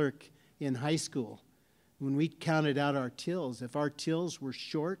grocery clerk in high school, when we counted out our tills, if our tills were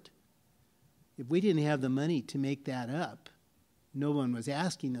short, if we didn't have the money to make that up, no one was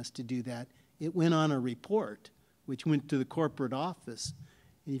asking us to do that. It went on a report, which went to the corporate office.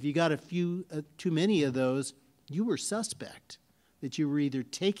 And if you got a few, too many of those, you were suspect that you were either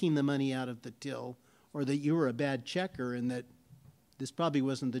taking the money out of the till or that you were a bad checker and that this probably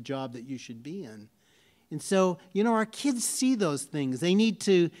wasn't the job that you should be in. And so, you know, our kids see those things. They need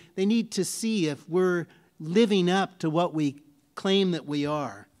to see if we're living up to what we claim that we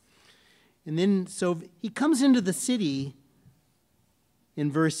are. And then, so he comes into the city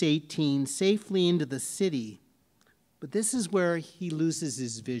in verse 18, safely into the city. But this is where he loses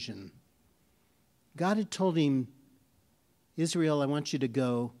his vision. God had told him, Israel, I want you to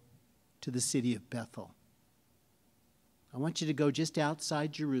go to the city of Bethel. I want you to go just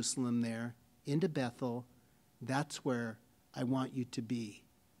outside Jerusalem there, into Bethel. That's where I want you to be.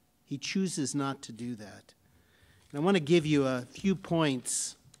 He chooses not to do that. And I want to give you a few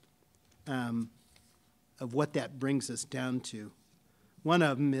points of what that brings us down to. One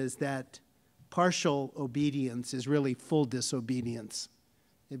of them is that partial obedience is really full disobedience.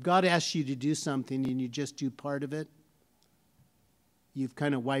 If God asks you to do something and you just do part of it, you've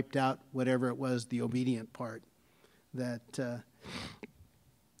kind of wiped out whatever it was, the obedient part.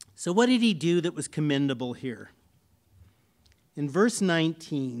 So what did he do that was commendable here? In verse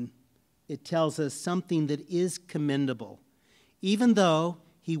 19, it tells us something that is commendable. Even though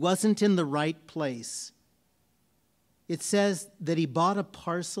he wasn't in the right place, it says that he bought a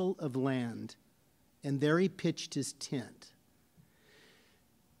parcel of land, and there he pitched his tent.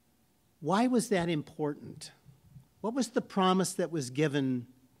 Why was that important? What was the promise that was given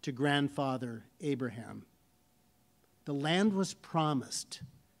to grandfather Abraham? The land was promised.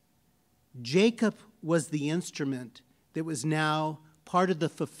 Jacob was the instrument that was now part of the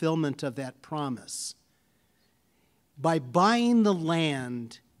fulfillment of that promise. By buying the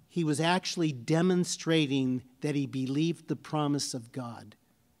land, he was actually demonstrating that he believed the promise of God.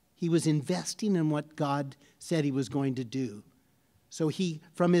 He was investing in what God said he was going to do. So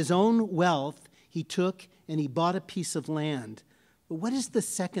from his own wealth, he took and he bought a piece of land. But what is the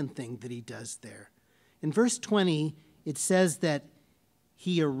second thing that he does there? In verse 20, it says that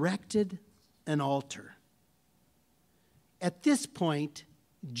he erected an altar. At this point,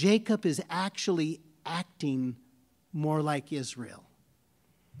 Jacob is actually acting more like Israel.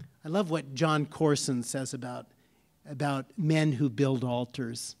 I love what John Corson says about men who build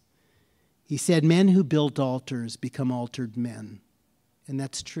altars. He said, men who build altars become altered men. And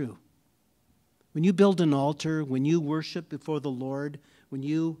that's true. When you build an altar, when you worship before the Lord, when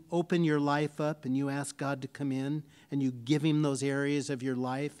you open your life up and you ask God to come in and you give him those areas of your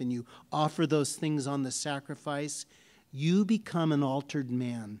life and you offer those things on the sacrifice, you become an altered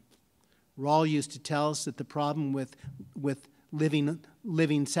man. Raul used to tell us that the problem with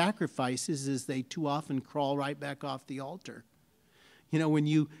living sacrifices is they too often crawl right back off the altar. When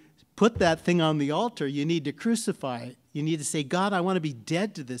you put that thing on the altar, you need to crucify it. You need to say, God, I want to be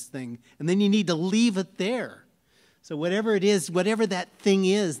dead to this thing. And then you need to leave it there. So whatever it is, whatever that thing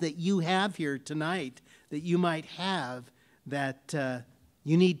is that you have here tonight, that you might have, that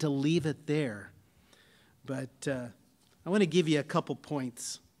you need to leave it there. But I want to give you a couple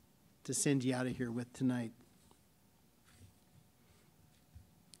points to send you out of here with tonight.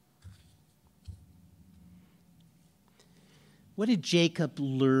 What did Jacob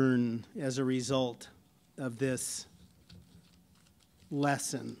learn as a result of this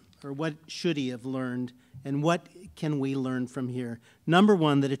lesson? Or what should he have learned? And what can we learn from here? Number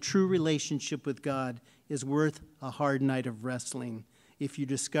one, that a true relationship with God is worth a hard night of wrestling. If you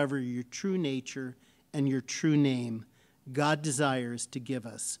discover your true nature and your true name, God desires to give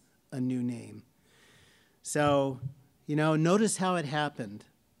us a new name. So, notice how it happened.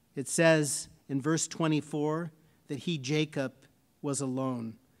 It says in verse 24 that he, Jacob, was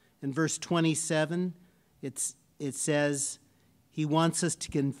alone. In verse 27, it says he wants us to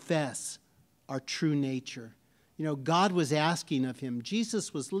confess our true nature. God was asking of him.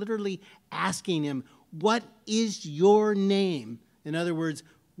 Jesus was literally asking him, what is your name? In other words,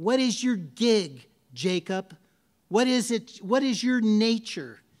 what is your gig, Jacob? What is it? What is your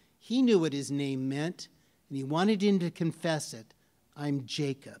nature? He knew what his name meant, and he wanted him to confess it. I'm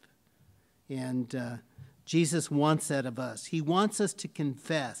Jacob. And Jesus wants that of us. He wants us to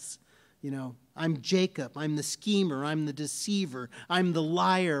confess, I'm Jacob, I'm the schemer, I'm the deceiver, I'm the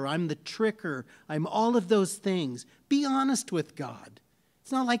liar, I'm the tricker, I'm all of those things. Be honest with God.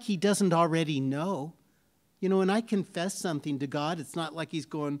 It's not like he doesn't already know. When I confess something to God, it's not like he's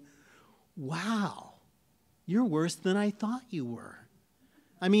going, wow, you're worse than I thought you were.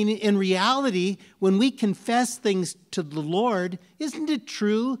 I mean, in reality, when we confess things to the Lord, isn't it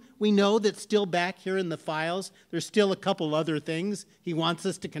true? We know that still back here in the files, there's still a couple other things he wants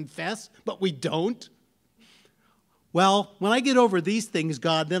us to confess, but we don't. Well, when I get over these things,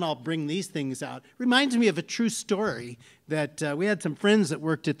 God, then I'll bring these things out. Reminds me of a true story that we had some friends that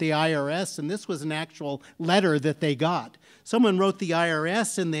worked at the IRS, and this was an actual letter that they got. Someone wrote the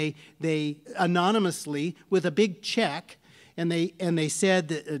IRS, and they anonymously, with a big check, and they said,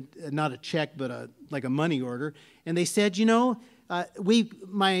 that, not a check, but like a money order, and they said,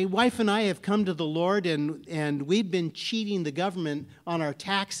 my wife and I have come to the Lord, and we've been cheating the government on our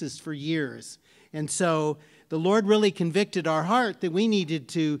taxes for years. And so the Lord really convicted our heart that we needed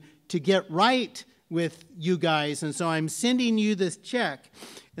to get right with you guys, and so I'm sending you this check.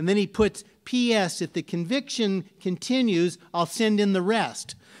 And then he puts, P.S., if the conviction continues, I'll send in the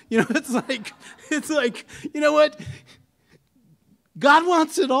rest. It's like, you know what? God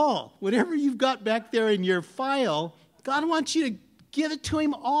wants it all. Whatever you've got back there in your file, God wants you to give it to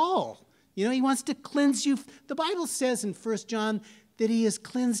him all. He wants to cleanse you. The Bible says in 1 John that he has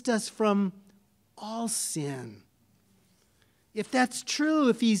cleansed us from all sin. If that's true,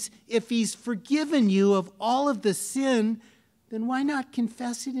 if he's forgiven you of all of the sin, then why not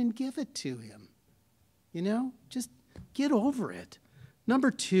confess it and give it to him? Just get over it.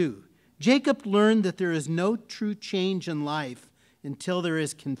 Number two, Jacob learned that there is no true change in life until there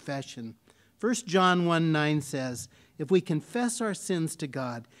is confession. 1 John 1:9 says, if we confess our sins to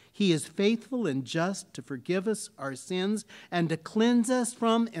God, he is faithful and just to forgive us our sins and to cleanse us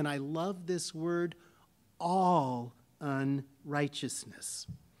from, and I love this word, all unrighteousness.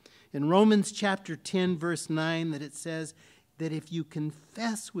 In Romans chapter 10, verse 9, that it says that if you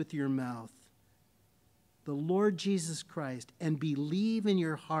confess with your mouth the Lord Jesus Christ and believe in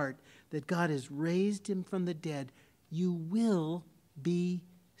your heart that God has raised him from the dead, you will be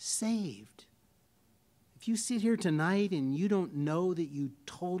saved. If you sit here tonight and you don't know that you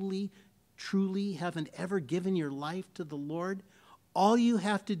totally, truly haven't ever given your life to the Lord, all you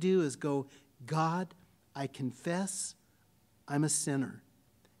have to do is go, God, I confess I'm a sinner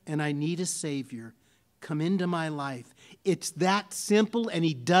and I need a Savior. Come into my life. It's that simple, and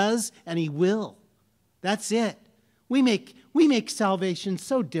he does and he will. That's it. We make salvation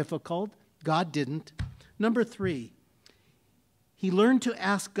so difficult. God didn't. Number three, he learned to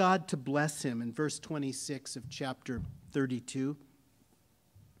ask God to bless him in verse 26 of chapter 32.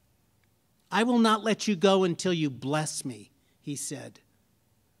 I will not let you go until you bless me, he said.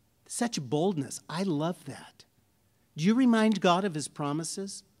 Such boldness. I love that. Do you remind God of his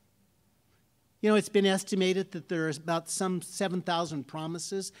promises? It's been estimated that there are about some 7,000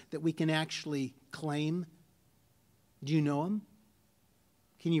 promises that we can actually claim. Do you know them?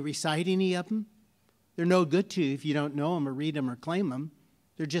 Can you recite any of them? They're no good to you if you don't know them or read them or claim them.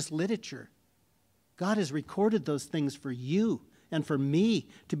 They're just literature. God has recorded those things for you and for me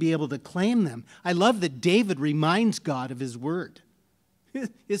to be able to claim them. I love that David reminds God of his word.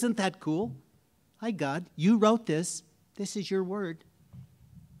 Isn't that cool? Hi, God, you wrote this. This is your word.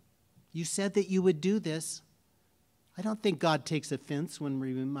 You said that you would do this. I don't think God takes offense when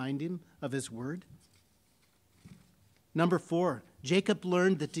we remind him of his word. Number 4, Jacob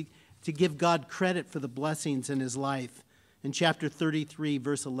learned that to give God credit for the blessings in his life. In chapter 33,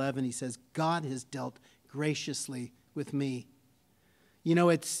 verse 11, he says, God has dealt graciously with me. You know,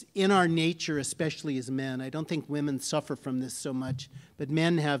 it's in our nature, especially as men. I don't think women suffer from this so much, but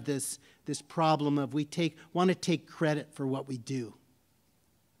men have this problem of want to take credit for what we do,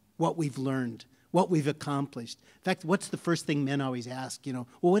 what we've learned, what we've accomplished. In fact, what's the first thing men always ask? Well,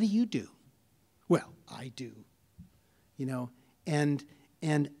 what do you do? Well, I do. And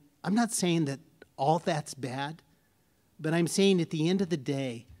I'm not saying that all that's bad, but I'm saying at the end of the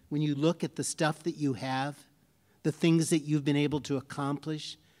day, when you look at the stuff that you have, the things that you've been able to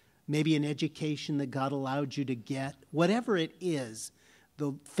accomplish, maybe an education that God allowed you to get, whatever it is,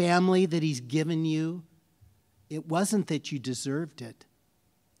 the family that he's given you, it wasn't that you deserved it.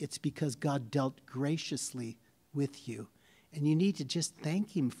 It's because God dealt graciously with you. And you need to just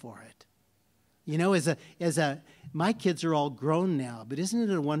thank him for it. My kids are all grown now, but isn't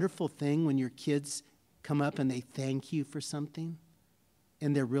it a wonderful thing when your kids come up and they thank you for something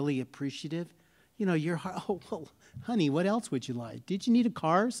and they're really appreciative? Your heart, oh, well, honey, what else would you like? Did you need a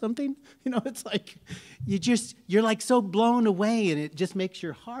car or something? It's like you're like so blown away, and it just makes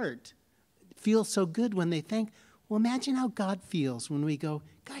your heart feel so good when they thank. Well, imagine how God feels when we go,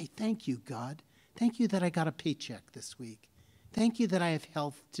 God, thank you, God. Thank you that I got a paycheck this week. Thank you that I have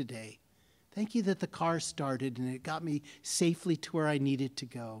health today. Thank you that the car started and it got me safely to where I needed to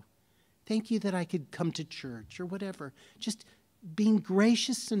go. Thank you that I could come to church or whatever. Just being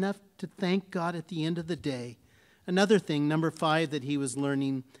gracious enough to thank God at the end of the day. Another thing, number 5, that he was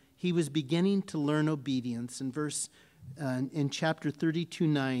learning, he was beginning to learn obedience. In chapter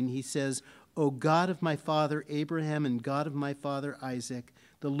 32:9, he says, O God of my father Abraham and God of my father Isaac,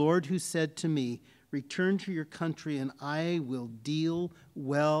 the Lord who said to me, return to your country and I will deal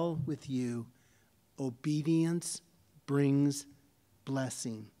well with you. Obedience brings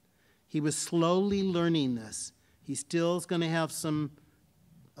blessing. He was slowly learning this. He still is going to have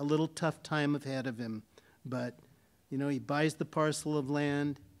a little tough time ahead of him. But, he buys the parcel of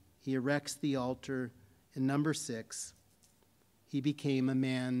land, he erects the altar, and number 6, he became a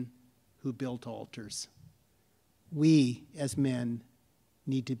man who built altars. We, as men,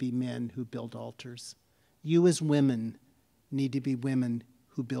 need to be men who build altars. You, as women, need to be women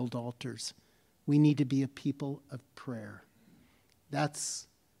who build altars. We need to be a people of prayer. That's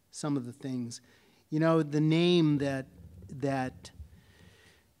some of the things. The name that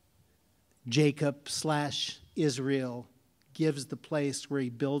Jacob/Israel gives the place where he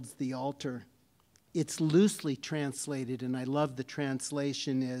builds the altar, it's loosely translated, and I love the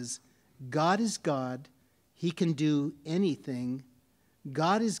translation, is God is God, he can do anything.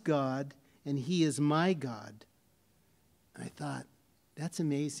 God is God, and he is my God. I thought, that's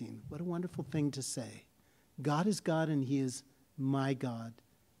amazing. What a wonderful thing to say. God is God, and he is my God.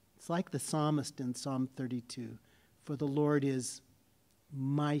 It's like the psalmist in Psalm 32. For the Lord is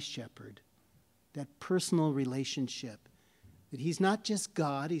my shepherd. That personal relationship. That he's not just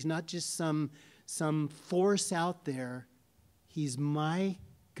God. He's not just some force out there. He's my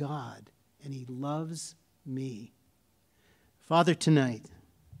God, and he loves me. Father, tonight,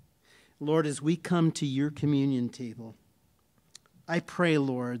 Lord, as we come to your communion table, I pray,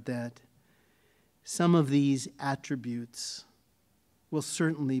 Lord, that some of these attributes will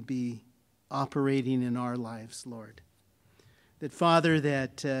certainly be operating in our lives, Lord. That, Father,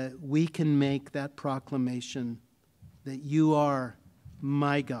 that we can make that proclamation that you are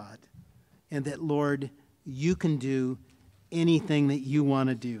my God, and that, Lord, you can do anything that you want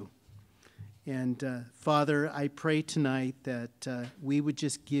to do. And, Father, I pray tonight that we would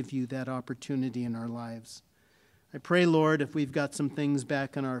just give you that opportunity in our lives. I pray, Lord, if we've got some things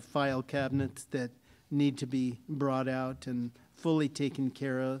back in our file cabinets that need to be brought out and fully taken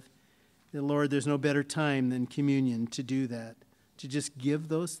care of, that, Lord, there's no better time than communion to do that, to just give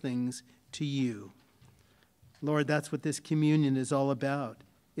those things to you. Lord, that's what this communion is all about.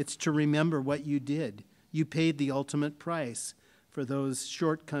 It's to remember what you did. You paid the ultimate price for those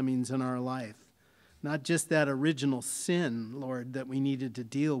shortcomings in our life. Not just that original sin, Lord, that we needed to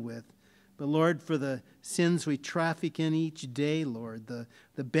deal with, but, Lord, for the sins we traffic in each day, Lord, the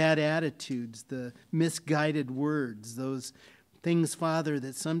bad attitudes, the misguided words, those things, Father,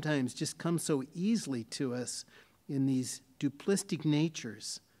 that sometimes just come so easily to us in these duplistic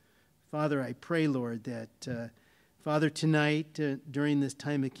natures. Father, I pray, Lord, that, Father, tonight, during this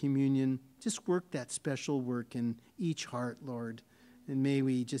time of communion, just work that special work in each heart, Lord. And may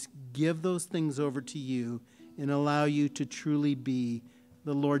we just give those things over to you and allow you to truly be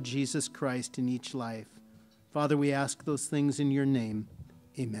the Lord Jesus Christ in each life. Father, we ask those things in your name.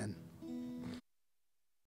 Amen.